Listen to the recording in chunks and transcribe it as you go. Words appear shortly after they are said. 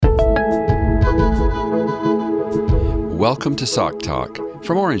Welcome to Sock Talk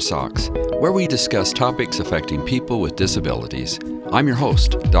from Orange Socks, where we discuss topics affecting people with disabilities. I'm your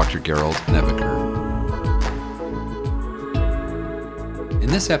host, Dr. Gerald Nebeker. In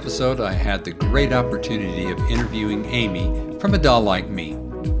this episode, I had the great opportunity of interviewing Amy from A Doll Like Me.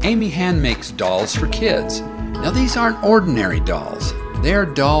 Amy hand makes dolls for kids. Now, these aren't ordinary dolls. They are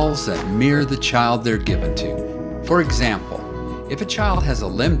dolls that mirror the child they're given to. For example, if a child has a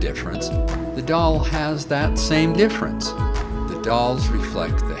limb difference, the doll has that same difference. The dolls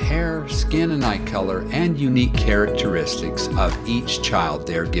reflect the hair, skin, and eye color and unique characteristics of each child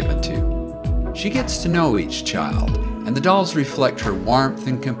they are given to. She gets to know each child, and the dolls reflect her warmth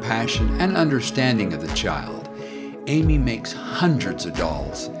and compassion and understanding of the child. Amy makes hundreds of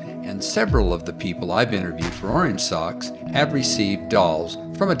dolls, and several of the people I've interviewed for Orange Socks have received dolls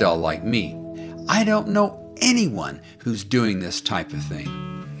from A Doll Like Me. I don't know anyone who's doing this type of thing,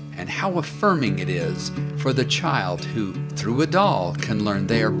 and how affirming it is for the child who, through a doll, can learn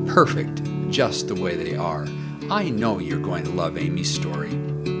they are perfect just the way they are. I know you're going to love Amy's story.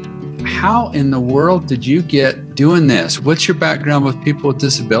 How in the world did you get doing this? What's your background with people with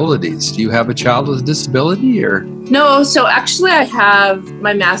disabilities? Do you have a child with a disability or? No, so actually I have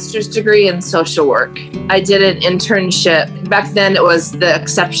my master's degree in social work. I did an internship. Back then it was the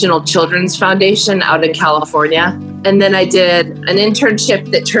Exceptional Children's Foundation out in California. And then I did an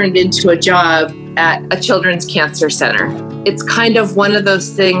internship that turned into a job at a children's cancer center. It's kind of one of those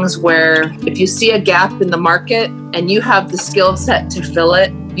things where if you see a gap in the market and you have the skill set to fill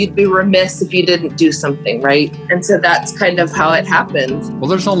it, you'd be remiss if you didn't do something, right? And so that's kind of how it happened. Well,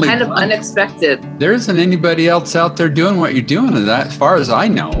 there's only kind of unexpected. There isn't anybody else out there doing what you're doing, as far as I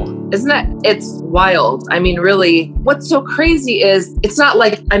know. Isn't that? It's wild. I mean, really, what's so crazy is it's not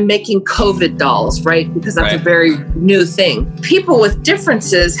like I'm making COVID dolls, right? Because that's a very new thing. People with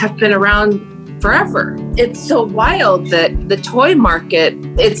differences have been around forever. It's so wild that the toy market,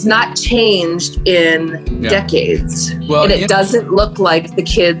 it's not changed in decades. Well, and it doesn't look like the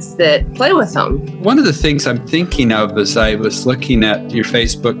kids that play with them. One of the things I'm thinking of as I was looking at your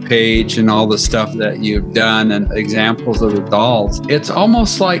Facebook page and all the stuff that you've done and examples of the dolls, it's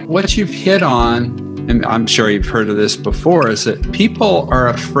almost like what you've hit on, and I'm sure you've heard of this before, is that people are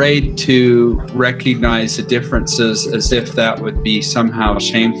afraid to recognize the differences as if that would be somehow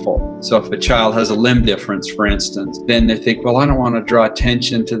shameful. So if a child has a limb difference, for instance, then they think, well, I don't want to draw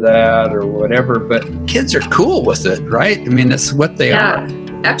attention to that or whatever, but kids are cool with it, right? I mean, that's what they are.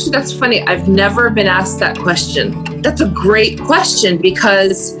 Actually, that's funny. I've never been asked that question. That's a great question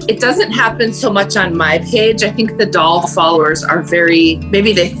because it doesn't happen so much on my page. I think the doll followers are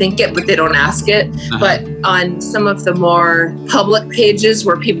maybe they think it, but they don't ask it. But on some of the more public pages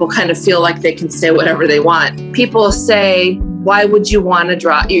where people kind of feel like they can say whatever they want, people say, why would you want to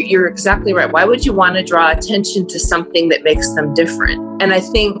draw? You're exactly right. Why would you want to draw attention to something that makes them different? And I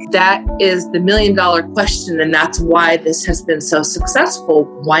think that is the $1 million question. And that's why this has been so successful.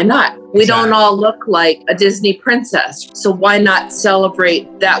 Why not? We don't all look like a Disney princess. So why not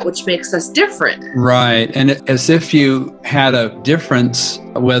celebrate that which makes us different? Right. And as if you had a difference,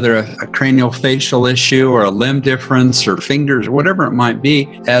 whether a cranial facial issue or a limb difference or fingers, or whatever it might be,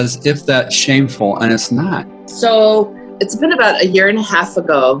 as if that's shameful. And it's not. So it's been about 1.5 years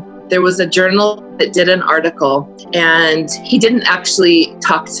ago. There was a journal that did an article and he didn't actually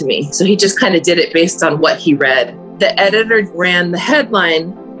talk to me. So he just kind of did it based on what he read. The editor ran the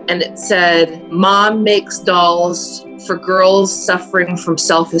headline and it said, "Mom makes dolls for girls suffering from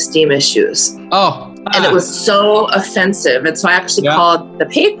self-esteem issues." And it was so offensive. And so I actually called the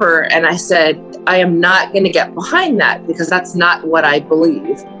paper and I said, I am not going to get behind that because that's not what I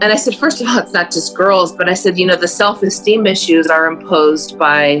believe. And I said, first of all, it's not just girls, but I said, the self-esteem issues are imposed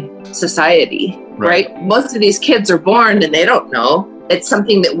by society, right? Most of these kids are born and they don't know. It's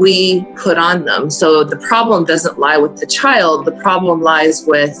something that we put on them. So the problem doesn't lie with the child. The problem lies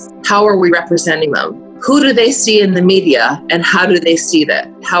with how are we representing them? Who do they see in the media and how do they see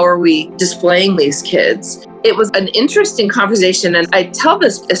that? How are we displaying these kids? It was an interesting conversation. And I tell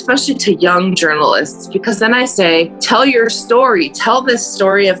this especially to young journalists, because then I say, tell your story, tell this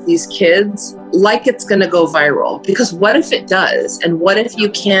story of these kids like it's going to go viral. Because what if it does? And what if you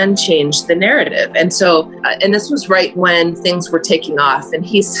can change the narrative? And so, and this was right when things were taking off. And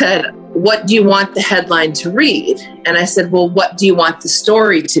he said, what do you want the headline to read? And I said, well, what do you want the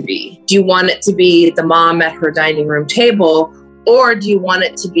story to be? Do you want it to be the mom at her dining room table? Or do you want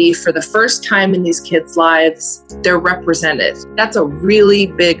it to be for the first time in these kids' lives, they're represented? That's a really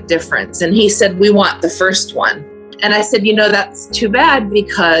big difference. And he said, we want the first one. And I said, that's too bad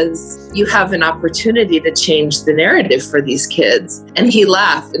because you have an opportunity to change the narrative for these kids. And he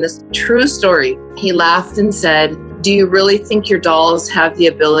laughed, and this true story. He laughed and said, do you really think your dolls have the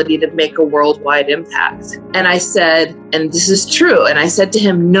ability to make a worldwide impact? And I said, and this is true. And I said to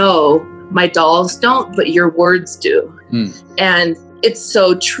him, no, my dolls don't, but your words do. And it's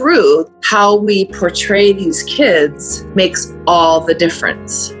so true. How we portray these kids makes all the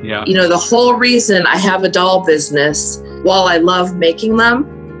difference. Yeah. You know, the whole reason I have a doll business, while I love making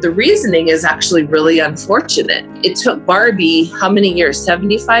them, the reasoning is actually really unfortunate. It took Barbie, how many years?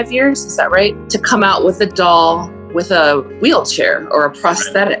 75 years? Is that right? To come out with a doll with a wheelchair or a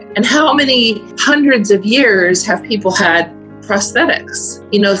prosthetic. Right. And how many hundreds of years have people had prosthetics?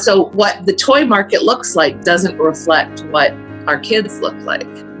 You know, so what the toy market looks like doesn't reflect what our kids look like.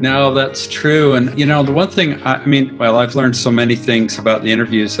 No, that's true. And, you know, the one thing, I've learned so many things about the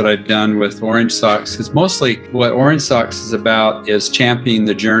interviews that I've done with Orange Socks, because mostly what Orange Socks is about is championing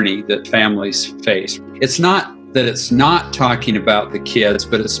the journey that families face. It's not that it's not talking about the kids,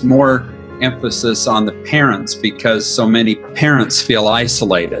 but it's more emphasis on the parents, because so many parents feel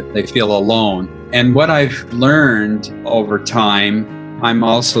isolated. They feel alone. And what I've learned over time, I'm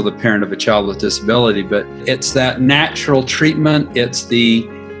also the parent of a child with disability, but it's that natural treatment. It's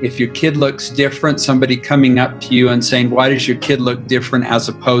if your kid looks different, somebody coming up to you and saying, why does your kid look different, as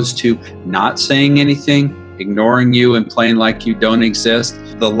opposed to not saying anything, ignoring you and playing like you don't exist.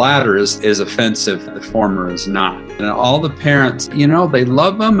 The latter is offensive. The former is not. And all the parents, you know, they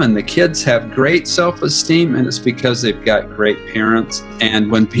love them, and the kids have great self-esteem, and it's because they've got great parents.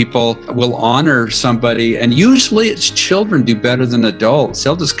 And when people will honor somebody, and usually it's children do better than adults,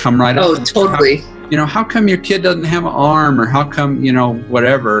 they'll just come right up. Oh, totally. How come your kid doesn't have an arm, or how come,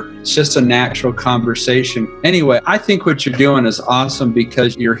 whatever. It's just a natural conversation. Anyway, I think what you're doing is awesome,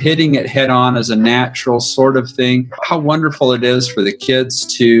 because you're hitting it head on as a natural sort of thing. How wonderful it is for the kids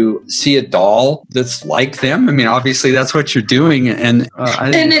to see a doll that's like them. I mean, obviously that's what you're doing. And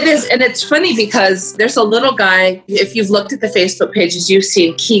it is. And it's funny because there's a little guy, if you've looked at the Facebook pages, you've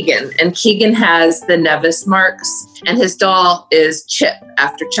seen Keegan, and Keegan has the Nevis marks. And his doll is Chip,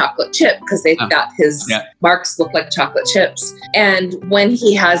 after chocolate chip, because they've got his marks look like chocolate chips. And when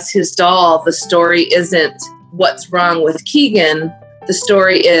he has his doll, the story isn't what's wrong with Keegan. The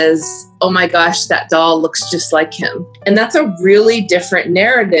story is, oh my gosh, that doll looks just like him. And that's a really different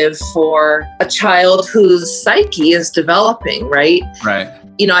narrative for a child whose psyche is developing, right? Right.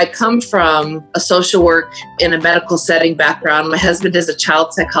 I come from a social work in a medical setting background. My husband is a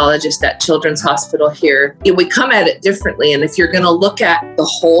child psychologist at Children's Hospital here. We come at it differently. And if you're going to look at the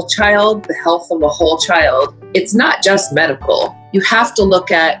whole child, the health of a whole child, it's not just medical. You have to look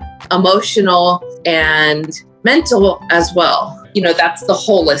at emotional and mental as well. That's the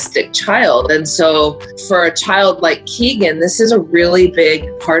holistic child. And so for a child like Keegan, this is a really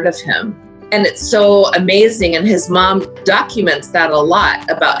big part of him. And it's so amazing. And his mom documents that a lot,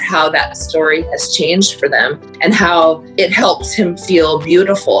 about how that story has changed for them and how it helps him feel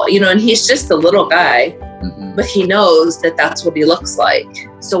beautiful. And he's just a little guy, but he knows that that's what he looks like.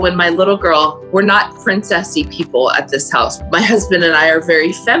 So when my little girl, we're not princessy people at this house. My husband and I are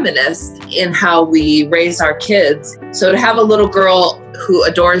very feminist in how we raise our kids. So to have a little girl who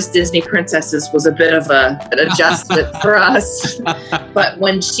adores Disney princesses was a bit of an adjustment for us. But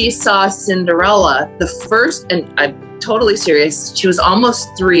when she saw Cinderella, and I'm totally serious, she was almost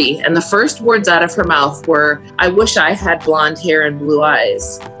 3. And the first words out of her mouth were, I wish I had blonde hair and blue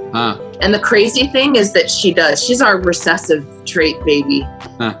eyes. And the crazy thing is that she does. She's our recessive trait baby.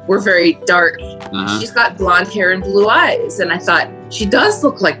 We're very dark. She's got blonde hair and blue eyes. And I thought, she does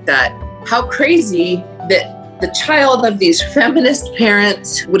look like that. How crazy that the child of these feminist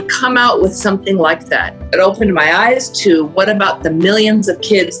parents would come out with something like that. It opened my eyes to, what about the millions of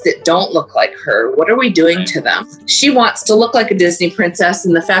kids that don't look like her? What are we doing to them? She wants to look like a Disney princess,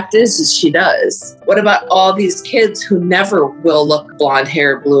 and the fact is she does. What about all these kids who never will look blonde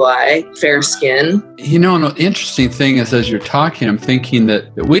hair, blue eye, fair skin? And the interesting thing is, as you're talking, I'm thinking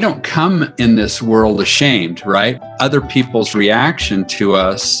that we don't come in this world ashamed, right? Other people's reaction to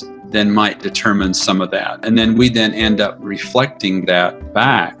us then might determine some of that. And then we then end up reflecting that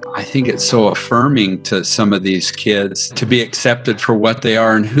back. I think it's so affirming to some of these kids to be accepted for what they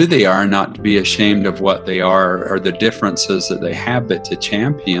are and who they are, not to be ashamed of what they are or the differences that they have, but to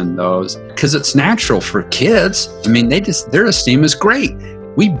champion those. Because it's natural for kids. I mean, their esteem is great.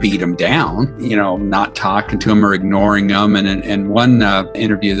 We beat them down, not talking to them or ignoring them. And in one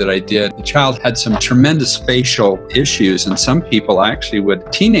interview that I did, the child had some tremendous facial issues. And some people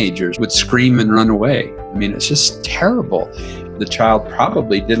teenagers would scream and run away. I mean, it's just terrible. The child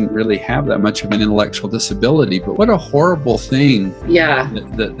probably didn't really have that much of an intellectual disability, but what a horrible thing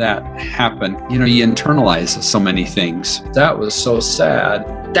that happened. You internalize so many things. That was so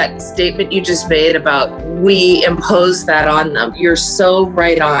sad. that statement you just made about we impose that on them. You're so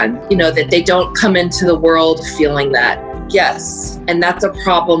right on, that they don't come into the world feeling that. Yes. And that's a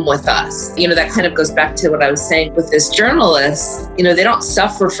problem with us. That kind of goes back to what I was saying with this journalist. They don't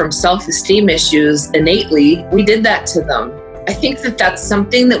suffer from self-esteem issues innately. We did that to them. I think that that's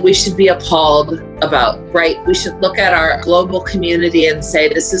something that we should be appalled about, right? We should look at our global community and say,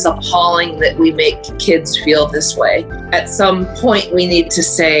 this is appalling that we make kids feel this way. At some point, we need to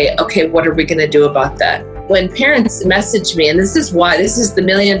say, okay, what are we going to do about that? When parents message me, and this is the $1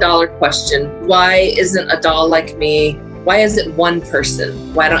 million question, why isn't a doll like me? Why is it one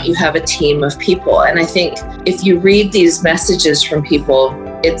person? Why don't you have a team of people? And I think if you read these messages from people,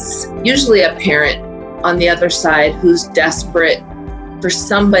 it's usually a parent on the other side who's desperate for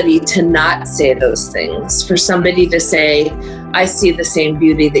somebody to not say those things, for somebody to say, I see the same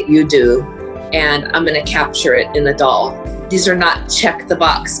beauty that you do, and I'm going to capture it in a doll. These are not check the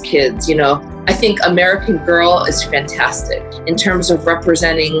box kids, I think American Girl is fantastic in terms of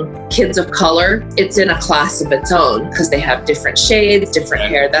representing kids of color. It's in a class of its own because they have different shades, different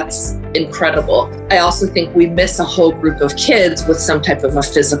hair. That's incredible. I also think we miss a whole group of kids with some type of a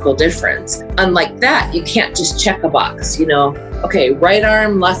physical difference. Unlike that, you can't just check a box, okay, right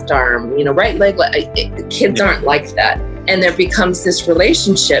arm, left arm, right leg. Kids aren't like that. And there becomes this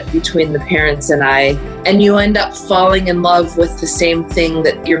relationship between the parents and I, and you end up falling in love with the same thing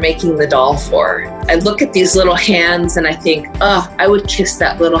that you're making the doll for. I look at these little hands and I think, I would kiss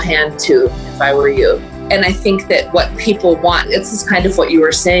that little hand too if I were you. And I think that what people want, this is kind of what you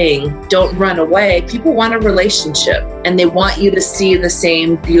were saying, don't run away. People want a relationship and they want you to see the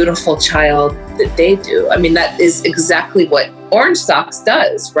same beautiful child that they do. I mean, that is exactly what Orange Socks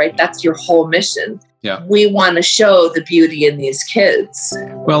does, right? That's your whole mission. Yeah. We want to show the beauty in these kids.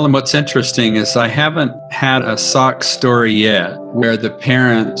 Well, and what's interesting is I haven't had a sock story yet where the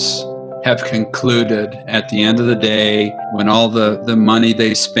parents have concluded at the end of the day, when all the money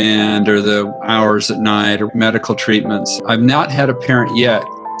they spend or the hours at night or medical treatments, I've not had a parent yet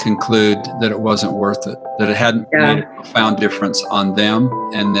conclude that it wasn't worth it, that it hadn't made a profound difference on them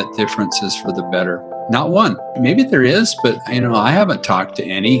and that difference is for the better. Not one. Maybe there is, but I haven't talked to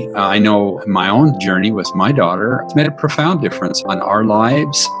any. I know my own journey with my daughter, it's made a profound difference on our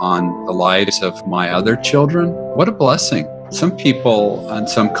lives, on the lives of my other children. What a blessing. Some people and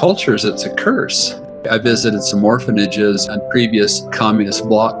some cultures, it's a curse. I visited some orphanages in previous communist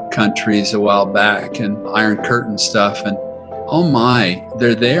bloc countries a while back and Iron Curtain stuff. And oh my,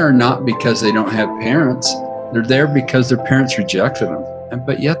 they're there not because they don't have parents. They're there because their parents rejected them.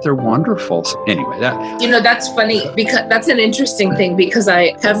 But yet they're wonderful. So anyway, that's funny because that's an interesting thing because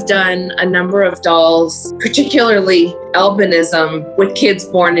I have done a number of dolls, particularly albinism with kids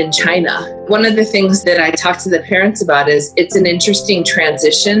born in China. One of the things that I talk to the parents about is it's an interesting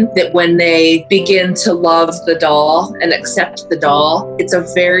transition that when they begin to love the doll and accept the doll, it's a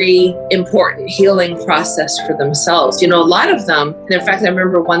very important healing process for themselves. A lot of them, and in fact, I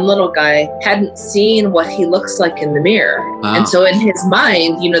remember one little guy hadn't seen what he looks like in the mirror. Wow. And so in his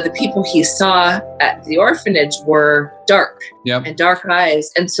mind, the people he saw at the orphanage were dark and dark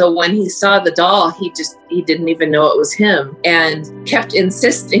eyes. And so when he saw the doll, he didn't even know it was him and kept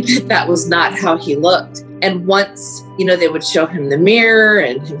insisting that was not how he looked. And once, they would show him the mirror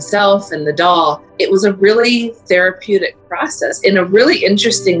and himself and the doll, it was a really therapeutic process in a really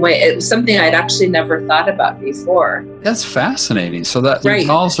interesting way. It was something I'd actually never thought about before. That's fascinating. So that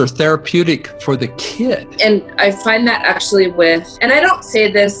dolls are therapeutic for the kid. And I find that actually and I don't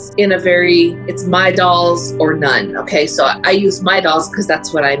say this in it's my dolls or none. Okay. So I use my dolls because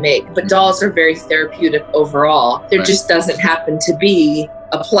that's what I make, but dolls are very therapeutic overall. There just doesn't happen to be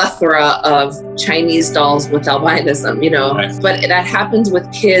a plethora of Chinese dolls with albinism, but that happens with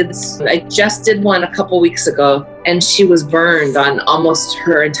kids. I just did one a couple weeks ago and she was burned on almost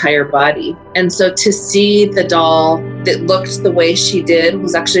her entire body. And so to see the doll that looked the way she did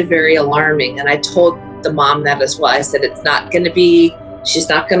was actually very alarming. And I told the mom that as well. I said, she's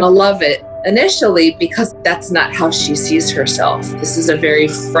not going to love it initially because that's not how she sees herself. This is a very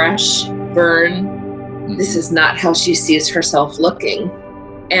fresh burn. This is not how she sees herself looking.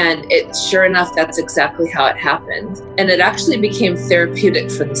 And sure enough, that's exactly how it happened. And it actually became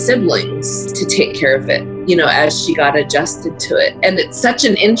therapeutic for the siblings to take care of it, as she got adjusted to it. And it's such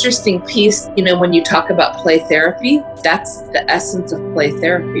an interesting piece, when you talk about play therapy, that's the essence of play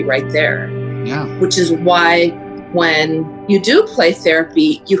therapy right there. Yeah. Which is why when you do play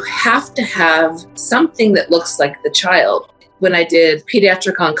therapy, you have to have something that looks like the child. When I did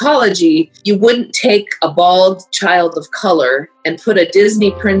pediatric oncology, you wouldn't take a bald child of color and put a Disney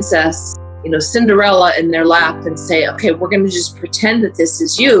princess Cinderella in their lap and say, okay, we're going to just pretend that this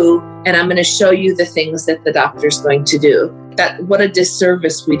is you, and I'm going to show you the things that the doctor's going to do. What a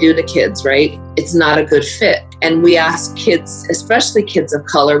disservice we do to kids, right? It's not a good fit. And we ask kids, especially kids of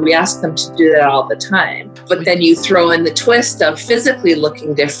color, we ask them to do that all the time. But then you throw in the twist of physically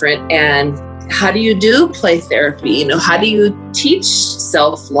looking different, and how do you do play therapy? How do you teach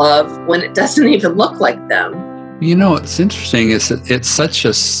self-love when it doesn't even look like them? What's interesting is that it's such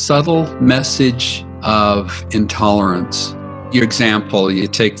a subtle message of intolerance. Your example, you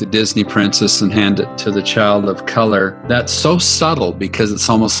take the Disney princess and hand it to the child of color. That's so subtle because it's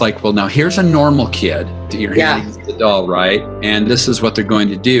almost like, well, now here's a normal kid. You're handing the doll, right? And this is what they're going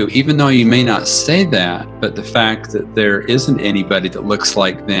to do. Even though you may not say that, but the fact that there isn't anybody that looks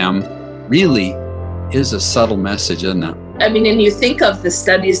like them really is a subtle message, isn't it? And you think of the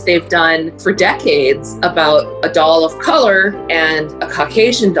studies they've done for decades about a doll of color and a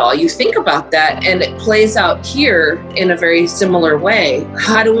Caucasian doll. You think about that, and it plays out here in a very similar way.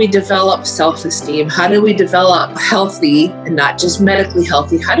 How do we develop self-esteem? How do we develop healthy, and not just medically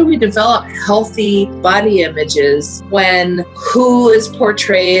healthy, how do we develop healthy body images when who is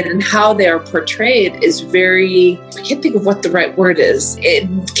portrayed and how they are portrayed is very, I can't think of what the right word is.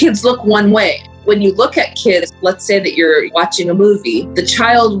 Kids look one way. When you look at kids, let's say that you're watching a movie, the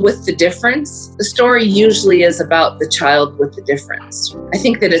child with the difference, the story usually is about the child with the difference. I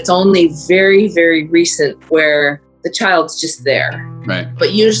think that it's only very, very recent where the child's just there. Right.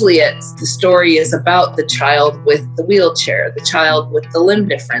 But usually the story is about the child with the wheelchair, the child with the limb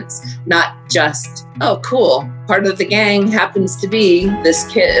difference, not just, oh, cool, part of the gang happens to be this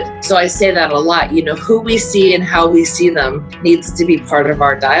kid. So I say that a lot, who we see and how we see them needs to be part of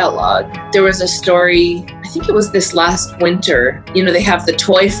our dialogue. There was a story, I think it was this last winter, they have the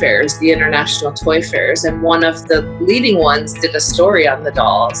toy fairs, the international toy fairs, and one of the leading ones did a story on the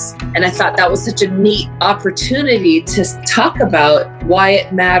dolls. And I thought that was such a neat opportunity to talk about why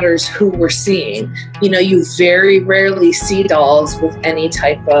it matters who we're seeing. You very rarely see dolls with any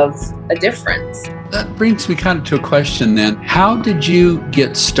type of a difference. That brings me kind of to a question then. How did you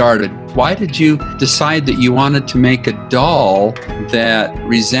get started? Why did you decide that you wanted to make a doll that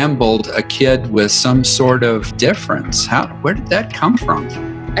resembled a kid with some sort of difference? Where did that come from?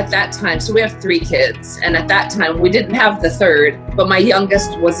 At that time, so we have 3 kids, and at that time we didn't have the third, but my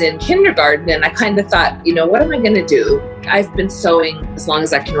youngest was in kindergarten, and I kind of thought, what am I going to do? I've been sewing as long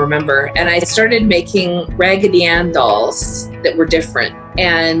as I can remember, and I started making Raggedy Ann dolls that were different.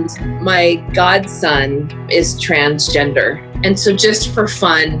 And my godson is transgender. And so just for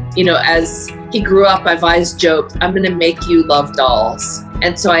fun, as he grew up, I've always joked, I'm going to make you love dolls.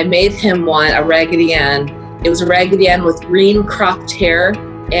 And so I made him a Raggedy Ann. It was a Raggedy Ann with green cropped hair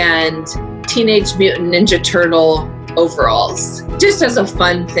and Teenage Mutant Ninja Turtle overalls, just as a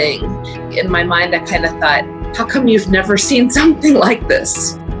fun thing. In my mind, I kind of thought, how come you've never seen something like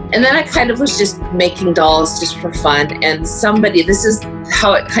this? And then I kind of was just making dolls just for fun. And this is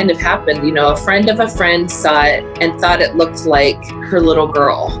how it kind of happened. A friend of a friend saw it and thought it looked like her little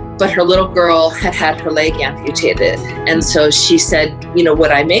girl. But her little girl had her leg amputated. And so she said,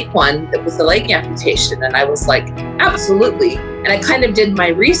 would I make one with a leg amputation? And I was like, absolutely. And I kind of did my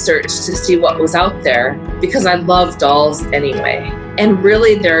research to see what was out there because I love dolls anyway. And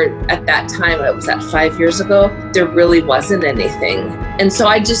really at that time, it was 5 years ago, there really wasn't anything. And so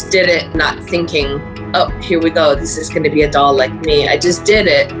I just did it not thinking, oh, here we go, this is going to be a doll like me. I just did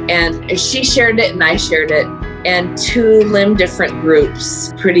it. And she shared it and I shared it. And 2 limb different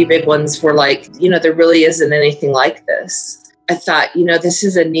groups, pretty big ones, were like, there really isn't anything like this. I thought, this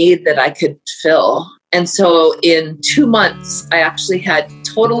is a need that I could fill. And so in 2 months, I actually had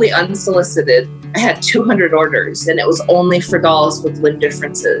totally unsolicited, I had 200 orders, and it was only for dolls with limb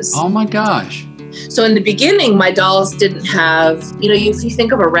differences. Oh my gosh. So in the beginning, my dolls didn't have, if you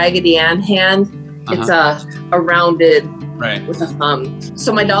think of a Raggedy Ann hand, it's a rounded right with a thumb.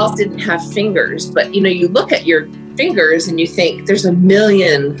 So my dolls didn't have fingers, but you look at your fingers and you think there's a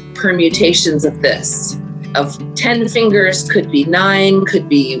million permutations of this. Of 10 fingers, could be 9, could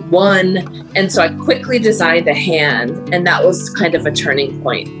be 1. And so I quickly designed a hand, and that was kind of a turning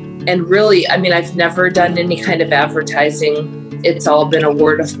point. And really, I've never done any kind of advertising. It's all been a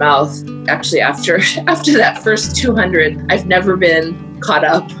word of mouth. Actually, after that first 200, I've never been caught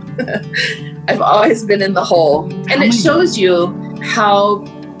up. I've always been in the hole. And it shows you how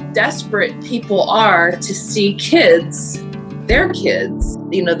desperate people are to see kids, their kids,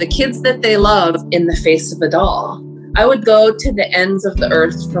 the kids that they love, in the face of a doll. I would go to the ends of the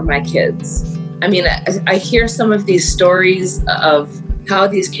earth for my kids. I hear some of these stories of how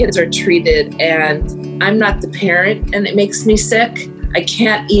these kids are treated, and I'm not the parent, and it makes me sick. I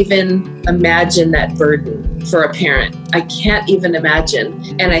can't even imagine that burden for a parent. I can't even imagine.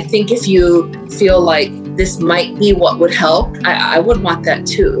 And I think if you feel like this might be what would help, I would want that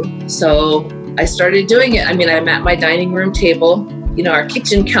too. So I started doing it. I mean, I'm at my dining room table. You know, our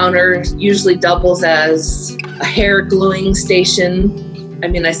kitchen counter usually doubles as a hair gluing station. I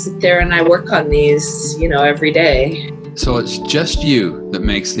mean, I sit there and I work on these, you know, every day. So it's just you that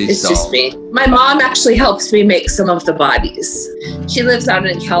makes these dolls? It's just me. My mom actually helps me make some of the bodies. She lives out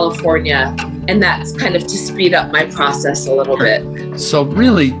in California, and that's kind of to speed up my process a little bit. So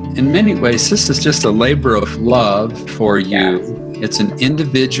really, in many ways, this is just a labor of love for you. Yeah. It's an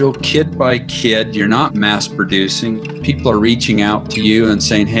individual, kid by kid. You're not mass producing. People are reaching out to you and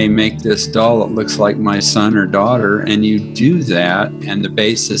saying, hey, make this doll that looks like my son or daughter. And you do that. And the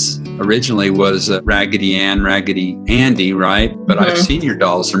basis originally was Raggedy Ann, Raggedy Andy, right? But I've seen your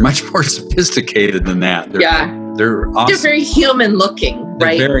dolls. They're much more sophisticated than that. They're awesome. They're very human looking,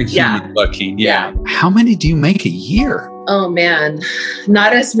 right? They're very human looking, yeah. How many do you make a year? Oh, man,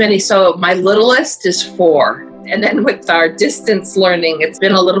 not as many. So my littlest is 4. And then with our distance learning, it's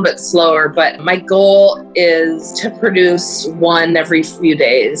been a little bit slower, but my goal is to produce 1 every few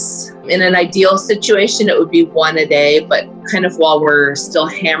days. In an ideal situation, it would be 1 a day, but kind of while we're still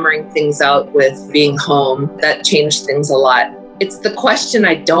hammering things out with being home, that changed things a lot. It's the question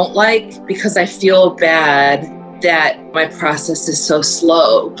I don't like because I feel bad that my process is so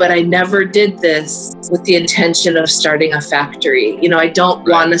slow, but I never did this with the intention of starting a factory. You know, I don't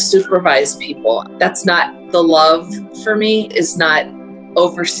want to supervise people. That's not the love for me, is not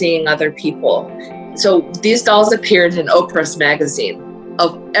overseeing other people. So these dolls appeared in Oprah's magazine.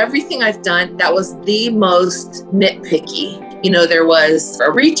 Of everything I've done, that was the most nitpicky. You know, there was a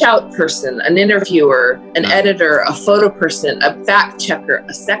reach out person, an interviewer, an editor, a photo person, a fact checker,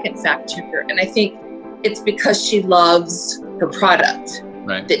 a second fact checker. And I think it's because she loves her product,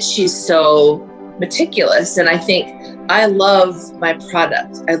 right, that she's so meticulous. And I think I love my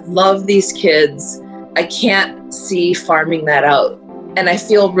product. I love these kids. I can't see farming that out. And I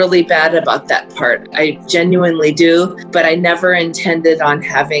feel really bad about that part. I genuinely do, but I never intended on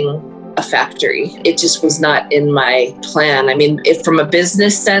having a factory. It just was not in my plan. I mean, if from a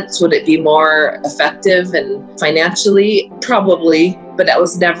business sense, would it be more effective and financially? Probably, but that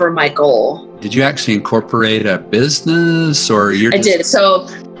was never my goal. Did you actually incorporate a business or I did. So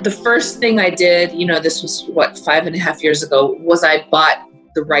the first thing I did, you know, this was 5.5 years ago, was I bought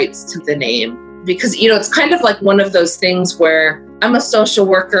the rights to the name. Because, you know, it's kind of like one of those things where I'm a social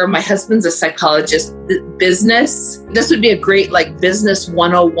worker, my husband's a psychologist. Business, this would be a great like business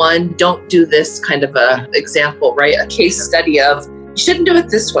 101, don't do this kind of a example, right? A case study of you shouldn't do it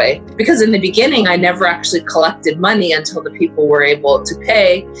this way. Because in the beginning, I never actually collected money until the people were able to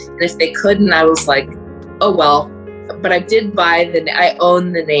pay. And if they couldn't, I was like, oh, well, but I did I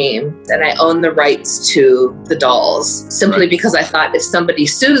own the name and I own the rights to the dolls simply because I thought if somebody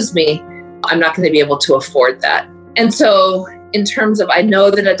sues me, I'm not going to be able to afford that. And so in terms of, I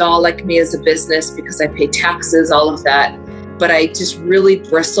know that a doll like me is a business because I pay taxes, all of that, but I just really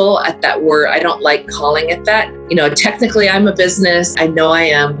bristle at that word. I don't like calling it that. You know, technically I'm a business. I know I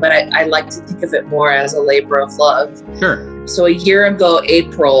am, but I like to think of it more as a labor of love. Sure. So a year ago,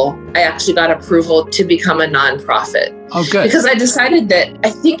 April, I actually got approval to become a nonprofit. Oh, good. Because I decided that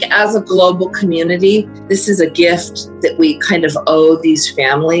I think as a global community, this is a gift that we kind of owe these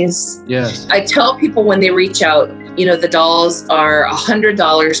families. Yes. I tell people when they reach out, you know, the dolls are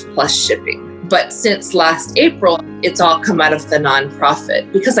 $100 plus shipping. But since last April, it's all come out of the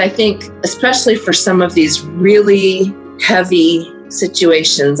nonprofit. Because I think, especially for some of these really heavy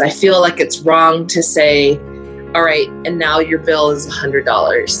situations, I feel like it's wrong to say, all right, and now your bill is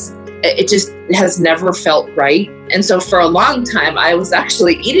 $100. It just has never felt right. And so for a long time, I was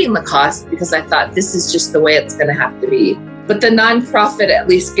actually eating the cost because I thought this is just the way it's going to have to be. But the nonprofit at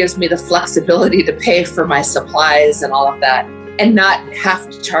least gives me the flexibility to pay for my supplies and all of that and not have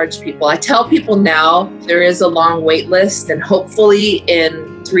to charge people. I tell people now there is a long wait list, and hopefully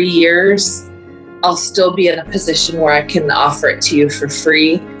in 3 years, I'll still be in a position where I can offer it to you for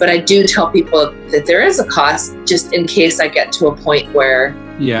free. But I do tell people that there is a cost just in case I get to a point where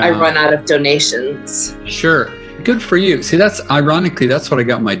I run out of donations. Sure. Good for you. See, that's ironically, that's what I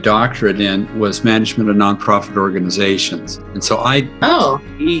got my doctorate in, was management of nonprofit organizations. And so I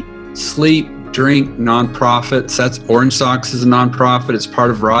eat, sleep, drink nonprofits. That's Orange Socks is a nonprofit. It's part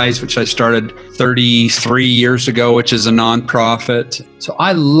of Rise, which I started 33 years ago, which is a nonprofit. So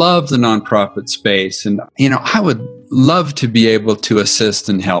I love the nonprofit space. And, you know, I would love to be able to assist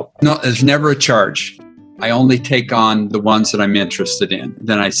and help. No, there's never a charge. I only take on the ones that I'm interested in.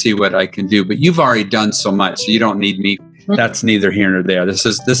 Then I see what I can do. But you've already done so much, so you don't need me. that's neither here nor there.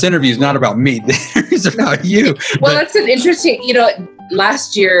 This interview is not about me. The interview is about you. Well, that's an interesting,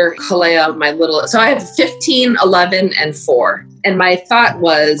 last year, Kalea, so I have 15, 11, and 4. And my thought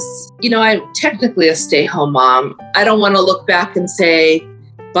was, I'm technically a stay-home mom. I don't want to look back and say,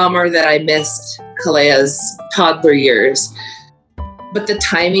 bummer that I missed Kalea's toddler years. But the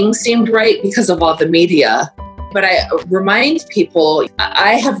timing seemed right because of all the media. But I remind people,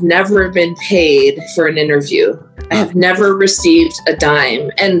 I have never been paid for an interview. I have never received a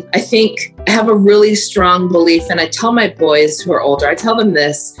dime. And I think I have a really strong belief, and I tell my boys who are older, I tell them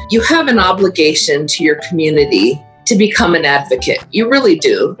this: you have an obligation to your community to become an advocate. You really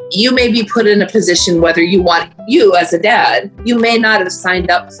do. You may be put in a position, whether you as a dad, you may not have signed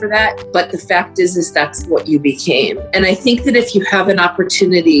up for that, but the fact is that's what you became. And I think that if you have an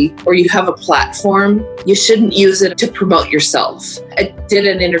opportunity or you have a platform, you shouldn't use it to promote yourself. I did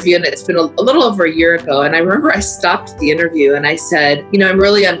an interview, and it's been a little over a year ago. And I remember I stopped the interview and I said, I'm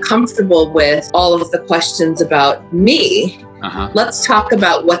really uncomfortable with all of the questions about me. Let's talk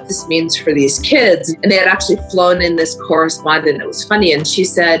about what this means for these kids. And they had actually flown in this correspondent. It was funny. And she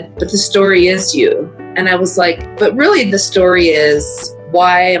said, but the story is you. And I was like, but really the story is,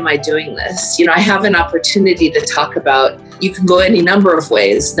 why am I doing this? I have an opportunity to talk about, you can go any number of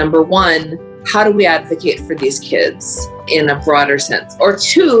ways. Number one, how do we advocate for these kids in a broader sense? Or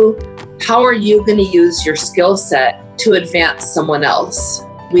two, how are you going to use your skill set to advance someone else?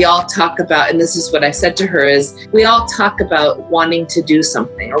 We all talk about, and this is what I said to her, is we all talk about wanting to do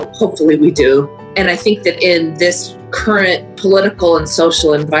something, or hopefully we do. And I think that in this current political and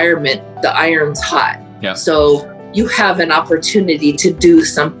social environment, the iron's hot. Yeah. So you have an opportunity to do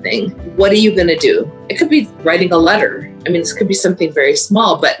something. What are you going to do? It could be writing a letter. This could be something very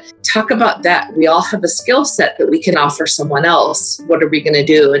small, but talk about that. We all have a skill set that we can offer someone else. What are we going to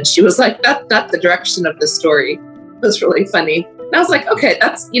do? And she was like, that's not the direction of the story. It was really funny. And I was like, okay,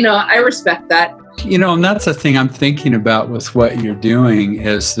 that's, I respect that. And that's the thing I'm thinking about with what you're doing,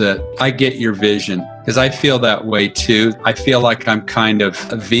 is that I get your vision, because I feel that way too. I feel like I'm kind of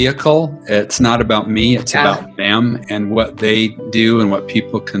a vehicle. It's not about me, it's about them and what they do and what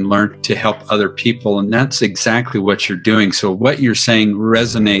people can learn to help other people. And that's exactly what you're doing. So what you're saying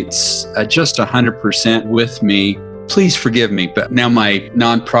resonates just 100% with me. Please forgive me, but now my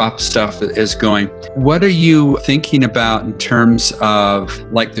nonprofit stuff is going. What are you thinking about in terms of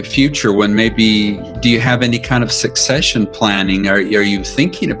like the future, when maybe, do you have any kind of succession planning? Are you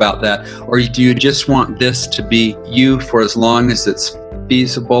thinking about that? Or do you just want this to be you for as long as it's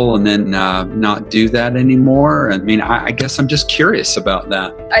feasible and then not do that anymore? I guess I'm just curious about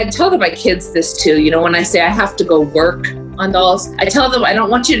that. I tell my kids this too. When I say I have to go work on dolls, I tell them, I don't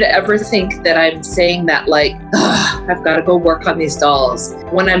want you to ever think that I'm saying that like, I've got to go work on these dolls.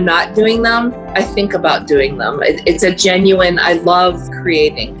 When I'm not doing them, I think about doing them. It's a genuine, I love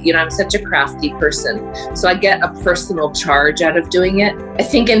creating. I'm such a crafty person. So I get a personal charge out of doing it. I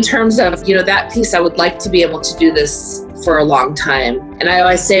think in terms of, that piece, I would like to be able to do this for a long time. And I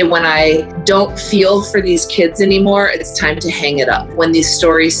always say, when I don't feel for these kids anymore, it's time to hang it up. When these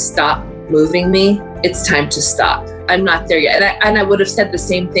stories stop moving me, it's time to stop. I'm not there yet. And I would have said the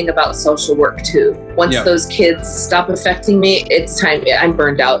same thing about social work too. Once those kids stop affecting me, it's time. I'm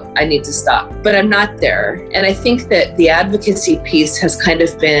burned out. I need to stop. But I'm not there. And I think that the advocacy piece has kind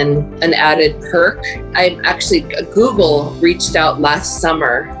of been an added perk. Google reached out last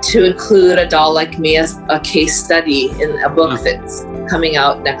summer to include A Doll Like Me as a case study in a book that's coming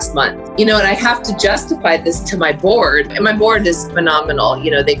out next month. And I have to justify this to my board. And my board is phenomenal.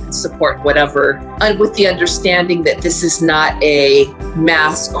 They can support whatever, and with the understanding that this is not a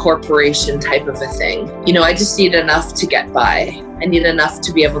mass corporation type of a thing. I just need enough to get by. I need enough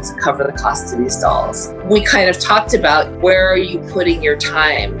to be able to cover the cost of these dolls. We kind of talked about, where are you putting your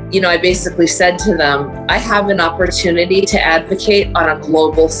time? I basically said to them, I have an opportunity to advocate on a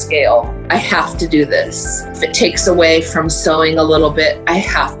global scale. I have to do this. If it takes away from sewing a little bit, I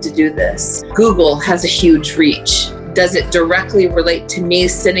have to do this. Google has a huge reach. Does it directly relate to me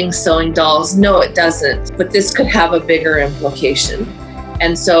sitting sewing dolls? No, it doesn't. But this could have a bigger implication.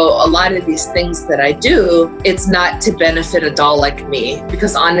 And so a lot of these things that I do, it's not to benefit a doll like me,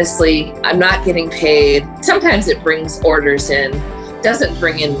 because honestly, I'm not getting paid. Sometimes it brings orders in, doesn't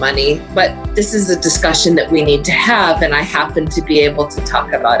bring in money, but this is a discussion that we need to have, and I happen to be able to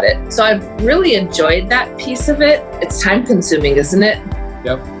talk about it. So I've really enjoyed that piece of it. It's time consuming, isn't it?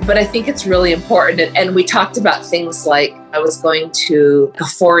 Yep. But I think it's really important. And we talked about things like I was going to a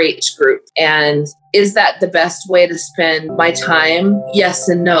 4-H group. And is that the best way to spend my time? Yes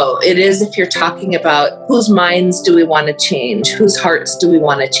and no. It is if you're talking about whose minds do we want to change? Whose hearts do we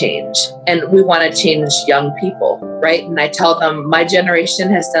want to change? And we want to change young people, right? And I tell them, my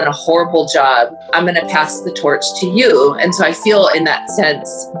generation has done a horrible job. I'm going to pass the torch to you. And so I feel in that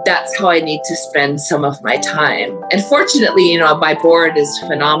sense, that's how I need to spend some of my time. And fortunately, my board is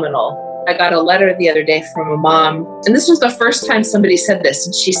phenomenal. I got a letter the other day from a mom, and this was the first time somebody said this.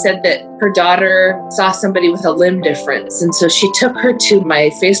 And she said that her daughter saw somebody with a limb difference. And so she took her to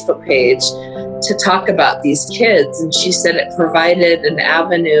my Facebook page to talk about these kids. And she said it provided an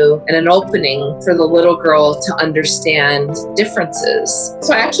avenue and an opening for the little girl to understand differences.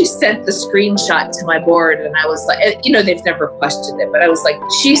 So I actually sent the screenshot to my board, and I was like, they've never questioned it, but I was like,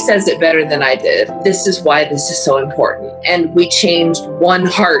 she says it better than I did. This is why this is so important. And we changed one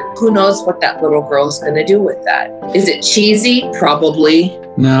heart. Who knows what that little girl is going to do with that? Is it cheesy? Probably.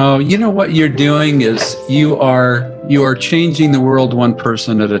 No, what you're doing is you are changing the world one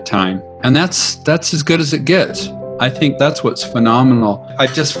person at a time. And that's as good as it gets. I think that's what's phenomenal. I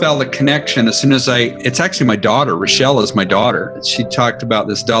just felt a connection as soon as it's actually my daughter. Rochelle is my daughter. She talked about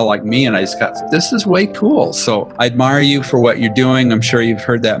this doll like me, and I just got, this is way cool. So I admire you for what you're doing. I'm sure you've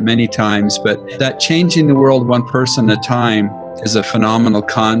heard that many times, but that changing the world one person at a time is a phenomenal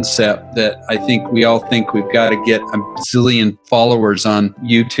concept that I think we all think we've got to get a zillion followers on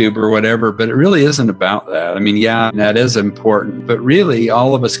YouTube or whatever, but it really isn't about that. I mean, yeah, that is important, but really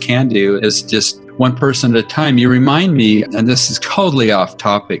all of us can do is just one person at a time. You remind me, and this is totally off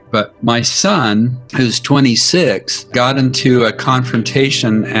topic, but my son, who's 26, got into a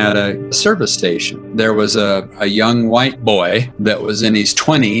confrontation at a service station. There was a young white boy that was in his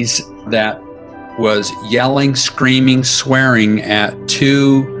 20s that was yelling, screaming, swearing at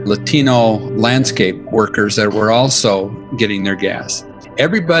 2 Latino landscape workers that were also getting their gas.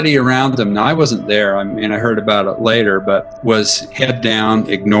 Everybody around them, now I wasn't there, I heard about it later, but was head down,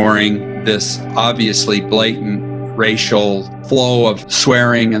 ignoring this obviously blatant racial flow of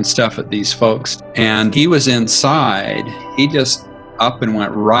swearing and stuff at these folks. And he was inside. He just up and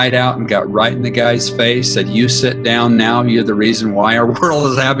went right out and got right in the guy's face, said, "You sit down now. You're the reason why our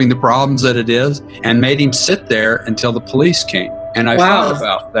world is having the problems that it is," and made him sit there until the police came. And I thought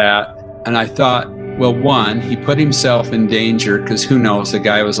about that, and I thought, well, one, he put himself in danger because who knows, the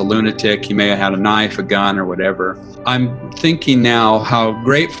guy was a lunatic. He may have had a knife, a gun, or whatever. I'm thinking now how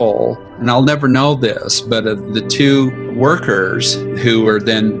grateful, and I'll never know this, but of the 2 workers who were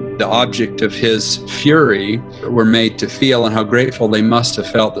then the object of his fury were made to feel, and how grateful they must have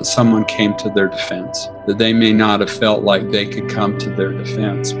felt that someone came to their defense, that they may not have felt like they could come to their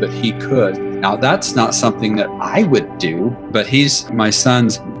defense, but he could. Now, that's not something that I would do, but my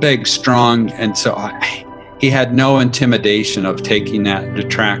son's big, strong, and so he had no intimidation of taking that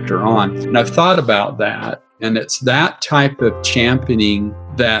detractor on. And I've thought about that, and it's that type of championing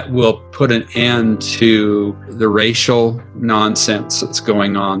that will put an end to the racial nonsense that's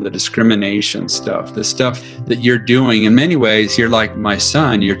going on, the discrimination stuff, the stuff that you're doing. In many ways, you're like my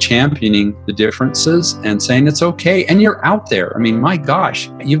son. You're championing the differences and saying it's okay. And you're out there. I mean, my gosh,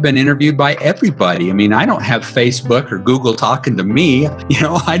 you've been interviewed by everybody. I mean, I don't have Facebook or Google talking to me.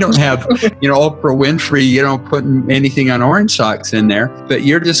 I don't have, Oprah Winfrey, putting anything on Orange Socks in there. But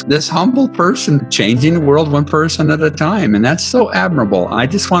you're just this humble person changing the world one person at a time. And that's so admirable. I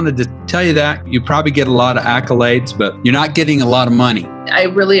just wanted to tell you that. You probably get a lot of accolades, but you're not getting a lot of money. I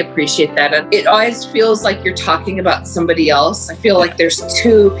really appreciate that. And it always feels like you're talking about somebody else. I feel like there's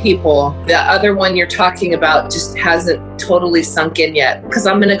 2 people. The other one you're talking about just hasn't totally sunk in yet, because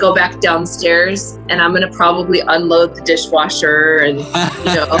I'm going to go back downstairs and I'm going to probably unload the dishwasher and,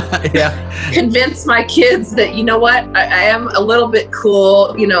 convince my kids that, you know what, I am a little bit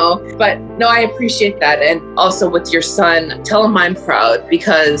cool, but no, I appreciate that. And also with your son, tell him I'm proud,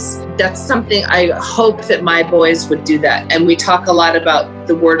 because that's something I hope that my boys would do that. And we talk a lot about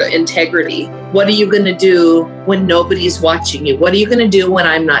the word integrity. What are you going to do when nobody's watching you? What are you going to do when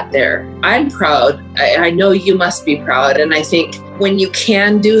I'm not there? I'm proud. I know you must be proud. And I think when you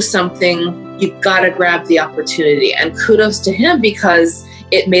can do something, you've got to grab the opportunity. And kudos to him, because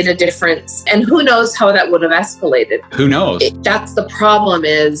it made a difference. And who knows how that would have escalated. Who knows? That's the problem,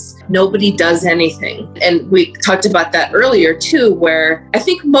 is nobody does anything. And we talked about that earlier too, where I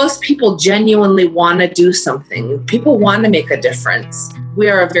think most people genuinely want to do something. People want to make a difference. We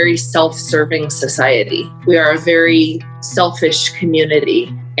are a very self-serving society. We are a very selfish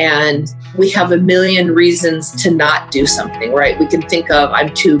community. And we have a million reasons to not do something, right? We can think of,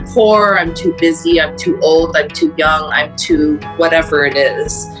 I'm too poor, I'm too busy, I'm too old, I'm too young, I'm too whatever it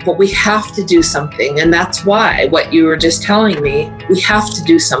is. But we have to do something. And that's why, what you were just telling me, we have to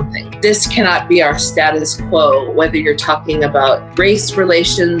do something. This cannot be our status quo, whether you're talking about race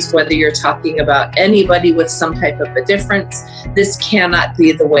relations, whether you're talking about anybody with some type of a difference. This cannot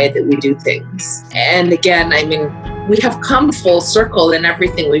be the way that we do things. And again, I mean, we have come full circle in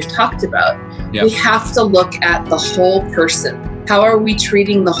everything we've talked about. Yep. We have to look at the whole person. How are we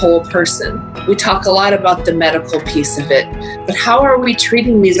treating the whole person? We talk a lot about the medical piece of it, but how are we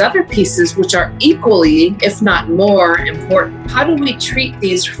treating these other pieces, which are equally, if not more, important? How do we treat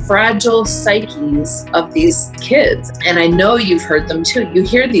these fragile psyches of these kids? And I know you've heard them too. You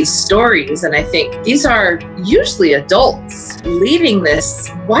hear these stories, and I think these are usually adults leading this.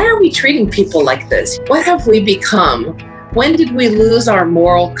 Why are we treating people like this? What have we become? When did we lose our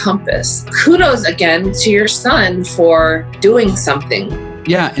moral compass? Kudos again to your son for doing something.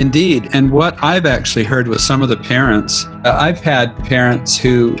 Yeah, indeed. And what I've actually heard with some of the parents, I've had parents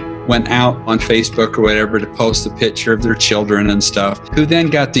who went out on Facebook or whatever to post a picture of their children and stuff, who then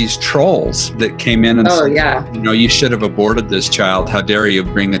got these trolls that came in and said, yeah, you know, you should have aborted this child. How dare you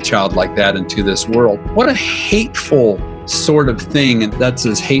bring a child like that into this world? What a hateful sort of thing, and that's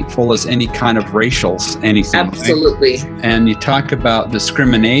as hateful as any kind of racial anything. Absolutely. Right? And you talk about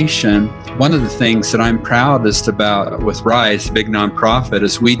discrimination. One of the things that I'm proudest about with RISE, the big nonprofit,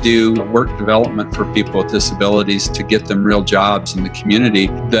 is we do work development for people with disabilities to get them real jobs in the community.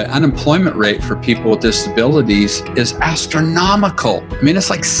 The unemployment rate for people with disabilities is astronomical. I mean,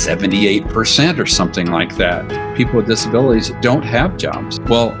 it's like 78% or something like that. People with disabilities don't have jobs.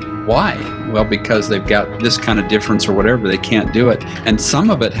 Well, why? Well, because they've got this kind of difference or whatever, they can't do it. And some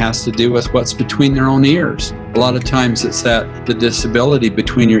of it has to do with what's between their own ears. A lot of times it's that the disability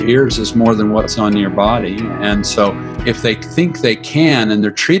between your ears is more than what's on your body. And so if they think they can and they're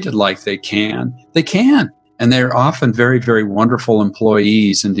treated like they can, they can. And they're often very, very wonderful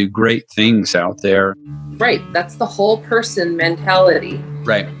employees and do great things out there. Right. That's the whole person mentality.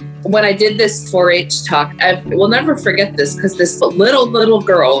 Right. When I did this 4-H talk, I will never forget this, because this little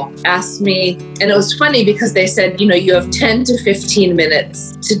girl asked me, and it was funny because they said, you know, you have 10 to 15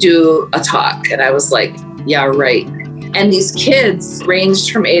 minutes to do a talk. And I was like, yeah, right. And these kids ranged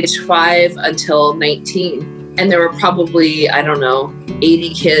from age 5 until 19. And there were probably,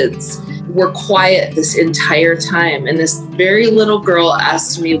 80 kids. Were quiet this entire time. And this very little girl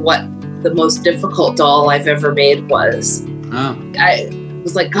asked me what the most difficult doll I've ever made was. Oh. I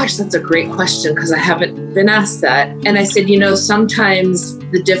was like, gosh, that's a great question, because I haven't been asked that. And I said, you know, sometimes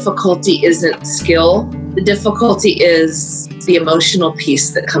the difficulty isn't skill. The difficulty is the emotional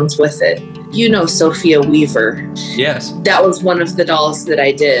piece that comes with it. You know Sophia Weaver. Yes. That was one of the dolls that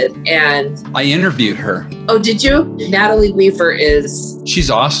I did. And I interviewed her. Oh, did you? Natalie Weaver she's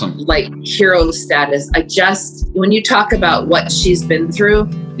awesome. Like hero status. When you talk about what she's been through.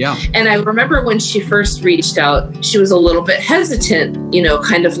 Yeah. And I remember when she first reached out, she was a little bit hesitant, you know,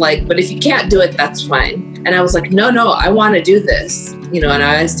 kind of like, but if you can't do it, that's fine. And I was like, no, I want to do this. You know, and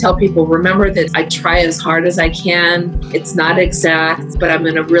I always tell people, remember that I try as hard as I can. It's not exact, but I'm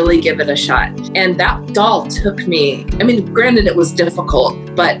going to really give it a shot. And that doll took me, granted it was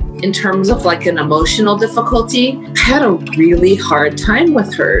difficult, but in terms of like an emotional difficulty, I had a really hard time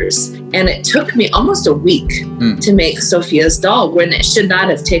with hers. And it took me almost a week to make Sophia's doll, when it should not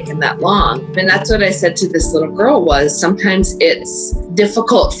have taken that long. And that's what I said to this little girl was, sometimes it's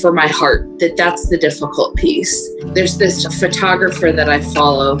difficult for my heart, that's the difficult piece. There's this photographer that I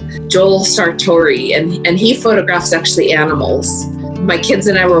follow, Joel Sartori, and he photographs actually animals. My kids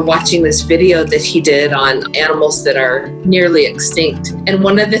and I were watching this video that he did on animals that are nearly extinct. And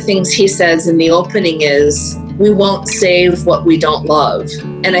one of the things he says in the opening is, we won't save what we don't love.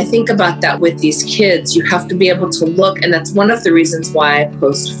 And I think about that with these kids. You have to be able to look, and that's one of the reasons why I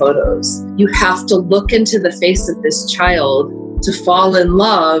post photos. You have to look into the face of this child to fall in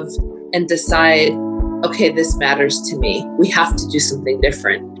love and decide, okay, this matters to me. We have to do something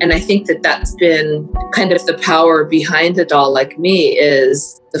different. And I think that that's been kind of the power behind a doll like me,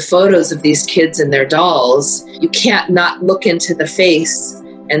 is the photos of these kids and their dolls. You can't not look into the face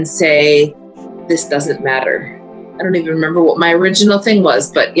and say, this doesn't matter. I don't even remember what my original thing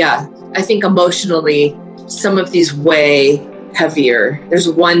was, but yeah, I think emotionally, some of these way heavier. There's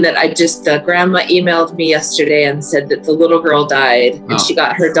one that the grandma emailed me yesterday and said that the little girl died and she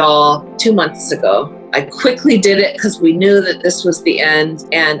got her doll 2 months ago. I quickly did it because we knew that this was the end.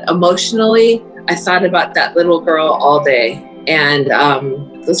 And emotionally, I thought about that little girl all day. And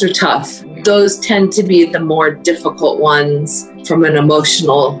those are tough. Those tend to be the more difficult ones from an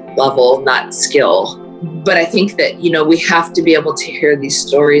emotional level, not skill. But I think that, we have to be able to hear these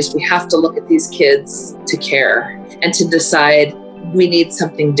stories. We have to look at these kids to care and to decide we need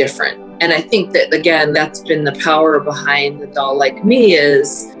something different. And I think that, again, that's been the power behind The Doll Like Me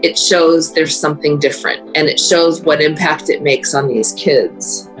is it shows there's something different and it shows what impact it makes on these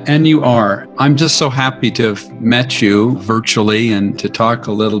kids. And you are. I'm just so happy to have met you virtually and to talk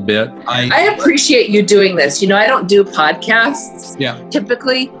a little bit. I appreciate you doing this. I don't do podcasts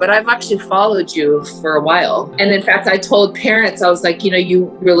typically, but I've actually followed you for a while. And in fact, I told parents, I was like, you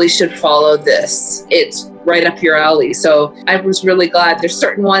really should follow this. It's right up your alley. So I was really glad. There's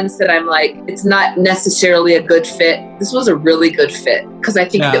certain ones that I'm like, it's not necessarily a good fit. This was a really good fit because I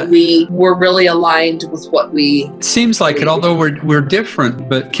think that we were really aligned with what we... It seems like it, although we're different,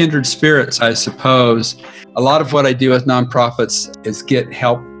 but kindred spirits, I suppose. A lot of what I do with nonprofits is get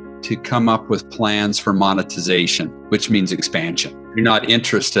help to come up with plans for monetization, which means expansion. You're not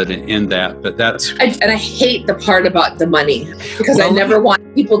interested in that, but that's... And I hate the part about the money because I never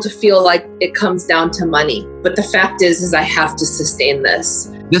want people to feel like it comes down to money. But the fact is I have to sustain this.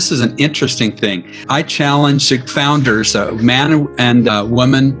 This is an interesting thing. I challenge the founders, a man and a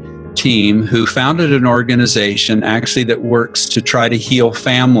woman team who founded an organization actually that works to try to heal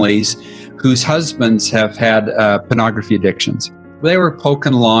families whose husbands have had pornography addictions. They were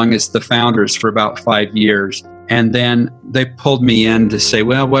poking along as the founders for about 5 years. And then they pulled me in to say,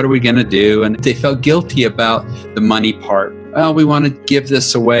 well, what are we going to do? And they felt guilty about the money part. Well, we want to give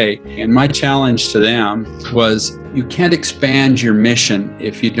this away. And my challenge to them was, you can't expand your mission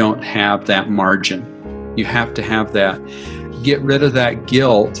if you don't have that margin. You have to have that. Get rid of that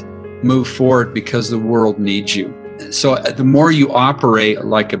guilt, move forward because the world needs you. So the more you operate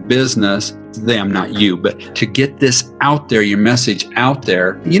like a business, them, not you, but to get this out there, your message out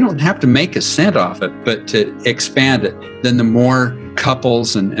there, you don't have to make a cent off it, but to expand it, then the more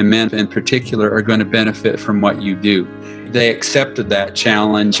couples and men in particular are going to benefit from what you do. They accepted that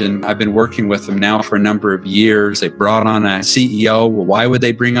challenge, and I've been working with them now for a number of years. They brought on a CEO. Well, why would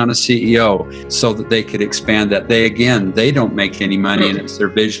they bring on a CEO? So that they could expand that. They don't make any money, and it's their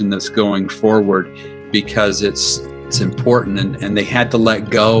vision that's going forward because it's important, and they had to let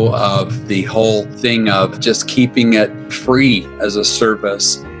go of the whole thing of just keeping it free as a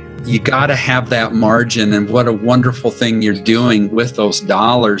service. You got to have that margin, and what a wonderful thing you're doing with those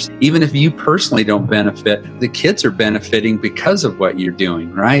dollars. Even if you personally don't benefit, the kids are benefiting because of what you're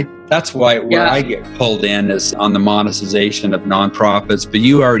doing, right? That's where I get pulled in is on the monetization of nonprofits, but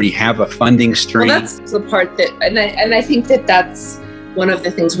you already have a funding stream. Well, that's the part that, and I think that's one of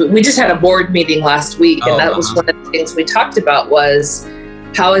the things we just had a board meeting last week, and that was one of the things we talked about was,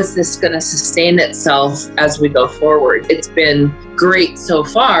 how is this going to sustain itself as we go forward? It's been great so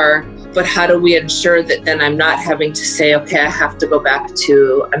far, but how do we ensure that then I'm not having to say, okay, I have to go back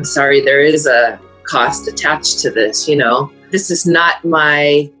to, I'm sorry, there is a cost attached to this, This is not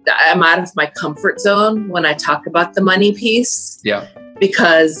I'm out of my comfort zone when I talk about the money piece. Yeah.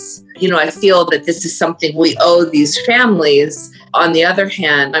 Because, I feel that this is something we owe these families. On the other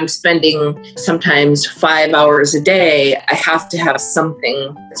hand, I'm spending sometimes 5 hours a day. I have to have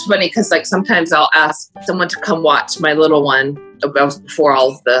something. It's funny because sometimes I'll ask someone to come watch my little one before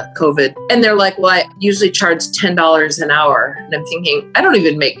all of the COVID. And they're like, well, I usually charge $10 an hour. And I'm thinking, I don't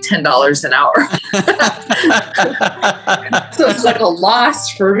even make $10 an hour. So it's like a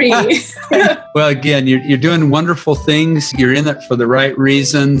loss for me. Well, again, you're doing wonderful things. You're in it for the right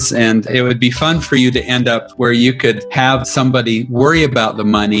reasons. And it would be fun for you to end up where you could have somebody worry about the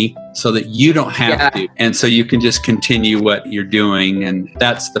money so that you don't have to. And so you can just continue what you're doing. And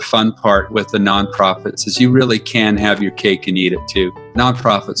that's the fun part with the nonprofits is you really can have your cake and eat it too.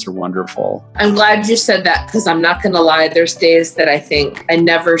 Nonprofits are wonderful. I'm glad you said that because I'm not going to lie. There's days that I think I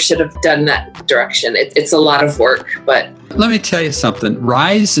never should have done that direction. It's a lot of work, but... Let me tell you something.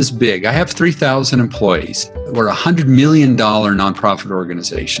 Rise is big. I have 3,000 employees. We're a $100 million nonprofit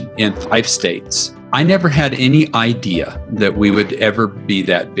organization in 5 states. I never had any idea that we would ever be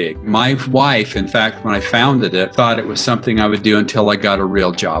that big. My wife, in fact, when I founded it, thought it was something I would do until I got a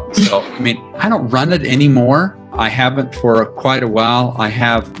real job. So, I don't run it anymore. I haven't for quite a while. I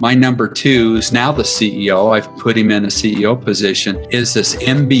have my number 2, who's now the CEO. I've put him in a CEO position, is this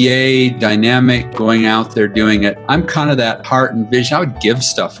MBA dynamic going out there doing it. I'm kind of that heart and vision. I would give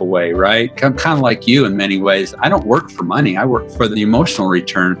stuff away, right? I'm kind of like you in many ways. I don't work for money. I work for the emotional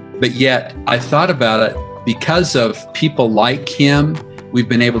return. But yet I thought about it because of people like him. We've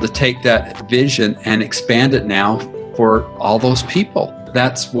been able to take that vision and expand it now for all those people.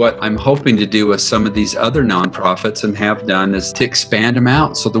 That's what I'm hoping to do with some of these other nonprofits and have done, is to expand them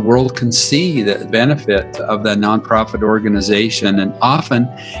out so the world can see the benefit of the nonprofit organization. And often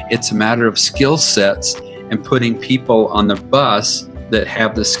it's a matter of skill sets and putting people on the bus that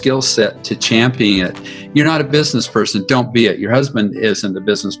have the skill set to champion it. You're not a business person. Don't be it. Your husband isn't a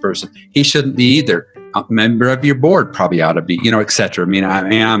business person. He shouldn't be either. A member of your board probably ought to be, et cetera.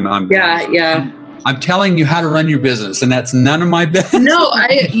 I'm telling you how to run your business, and that's none of my business. No,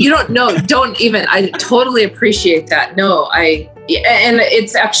 you don't know. Don't even. I totally appreciate that. No, and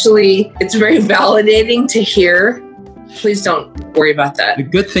it's very validating to hear. Please don't worry about that. The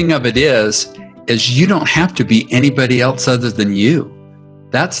good thing of it is you don't have to be anybody else other than you.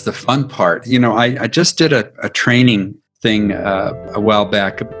 That's the fun part. I just did a training thing a while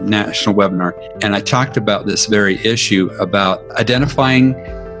back, a national webinar, and I talked about this very issue about identifying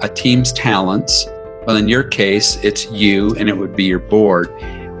a team's talents. Well, in your case, it's you, and it would be your board.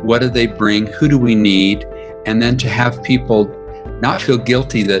 What do they bring? Who do we need? And then to have people not feel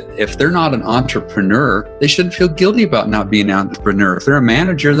guilty that if they're not an entrepreneur, they shouldn't feel guilty about not being an entrepreneur. If they're a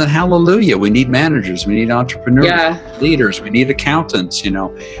manager, then hallelujah. We need managers. We need entrepreneurs, leaders. We need accountants,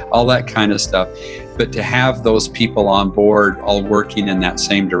 all that kind of stuff. But to have those people on board all working in that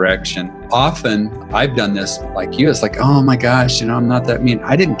same direction. Often I've done this like you. It's like, oh my gosh, I'm not that mean.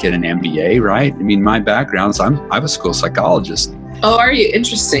 I didn't get an MBA, right? My background is I'm a school psychologist. Oh, are you?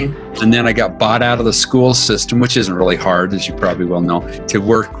 Interesting. And then I got bought out of the school system, which isn't really hard, as you probably well know, to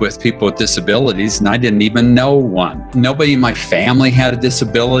work with people with disabilities. And I didn't even know one. Nobody in my family had a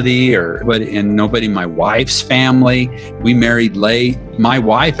disability, and nobody in my wife's family. We married late. My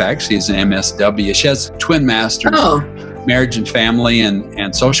wife actually is an MSW. She has twin masters, marriage and family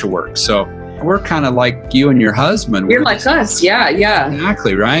and social work. So we're kind of like you and your husband. You're like us. Yeah.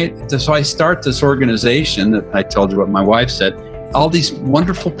 Exactly, right? So I start this organization that I told you what my wife said. All these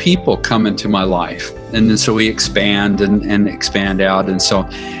wonderful people come into my life. And then so we expand and expand out. And so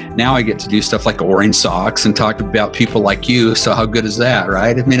now I get to do stuff like Orange Socks and talk about people like you. So how good is that,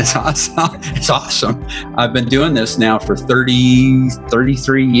 right? It's awesome. It's awesome. I've been doing this now for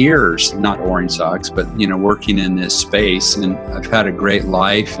 33 years, not Orange Socks, but, working in this space. And I've had a great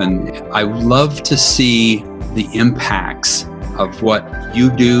life. And I love to see the impacts of what you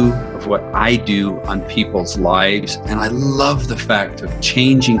do, of what I do on people's lives. And I love the fact of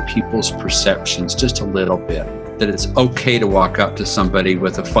changing people's perceptions just a little bit, that it's okay to walk up to somebody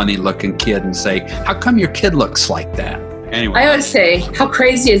with a funny looking kid and say, how come your kid looks like that? Anyway. I always say, how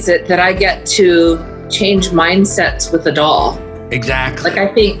crazy is it that I get to change mindsets with a doll? Exactly. I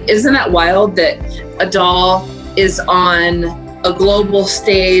think, isn't that wild that a doll is on a global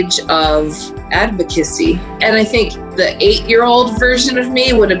stage of advocacy? And I think the 8-year-old version of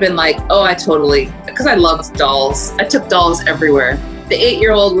me would have been like, because I loved dolls. I took dolls everywhere. The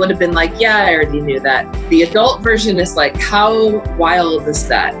 8-year-old would have been like, yeah, I already knew that. The adult version is like, how wild is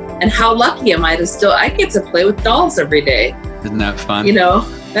that? And how lucky am I I get to play with dolls every day. Isn't that fun?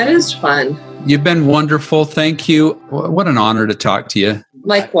 That is fun. You've been wonderful. Thank you. What an honor to talk to you.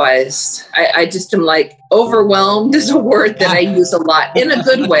 Likewise. I just am overwhelmed is a word that I use a lot in a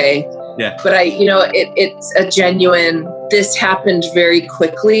good way. Yeah. But it's a genuine, this happened very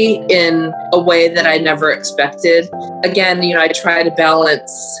quickly in a way that I never expected. Again, I try to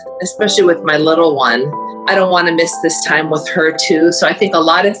balance, especially with my little one. I don't want to miss this time with her too. So I think a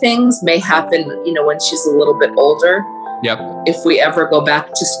lot of things may happen, when she's a little bit older. Yep. If we ever go back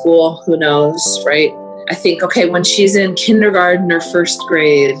to school, who knows, right? I think, when she's in kindergarten or first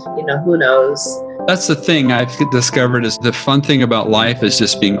grade, who knows? That's the thing I've discovered is the fun thing about life is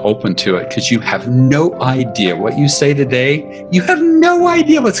just being open to it, because you have no idea what you say today. You have no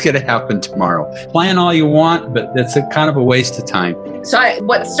idea what's going to happen tomorrow. Plan all you want, but it's a kind of a waste of time. So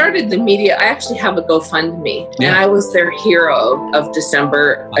what started the media, I actually have a GoFundMe, and I was their hero of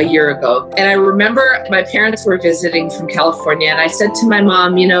December a year ago. And I remember my parents were visiting from California, and I said to my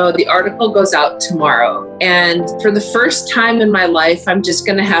mom, the article goes out tomorrow. And for the first time in my life, I'm just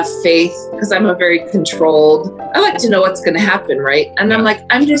going to have faith, because I'm a very controlled, I like to know what's going to happen, right? And I'm like,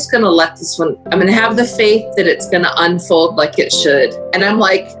 I'm just going to let this one, I'm going to have the faith that it's going to unfold like it should. And I'm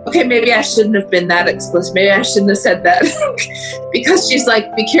like, okay, maybe I shouldn't have been that explicit. Maybe I shouldn't have said that. Because she's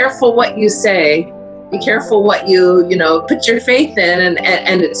like, be careful what you say. Be careful what you put your faith in.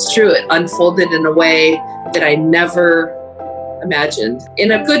 And it's true. It unfolded in a way that I never imagined,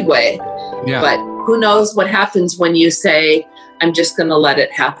 in a good way. Yeah. But who knows what happens when you say, I'm just going to let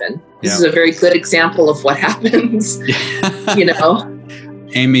it happen. This is a very good example of what happens,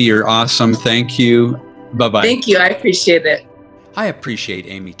 Amy, you're awesome. Thank you. Bye-bye. Thank you. I appreciate it. I appreciate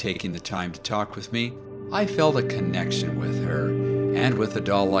Amy taking the time to talk with me. I felt a connection with her and with a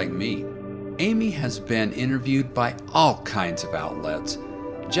doll like me. Amy has been interviewed by all kinds of outlets.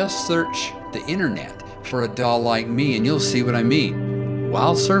 Just search the internet for a doll like me and you'll see what I mean.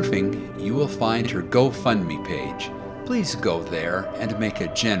 While surfing, you will find her GoFundMe page. Please go there and make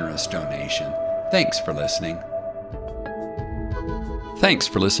a generous donation. Thanks for listening. Thanks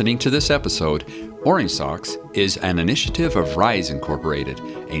for listening to this episode. Orange Socks is an initiative of Rise Incorporated,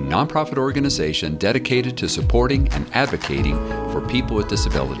 a nonprofit organization dedicated to supporting and advocating for people with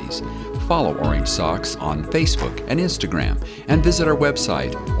disabilities. Follow Orange Socks on Facebook and Instagram, and visit our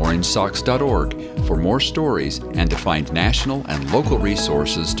website, orangesocks.org, for more stories and to find national and local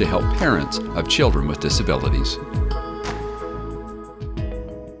resources to help parents of children with disabilities.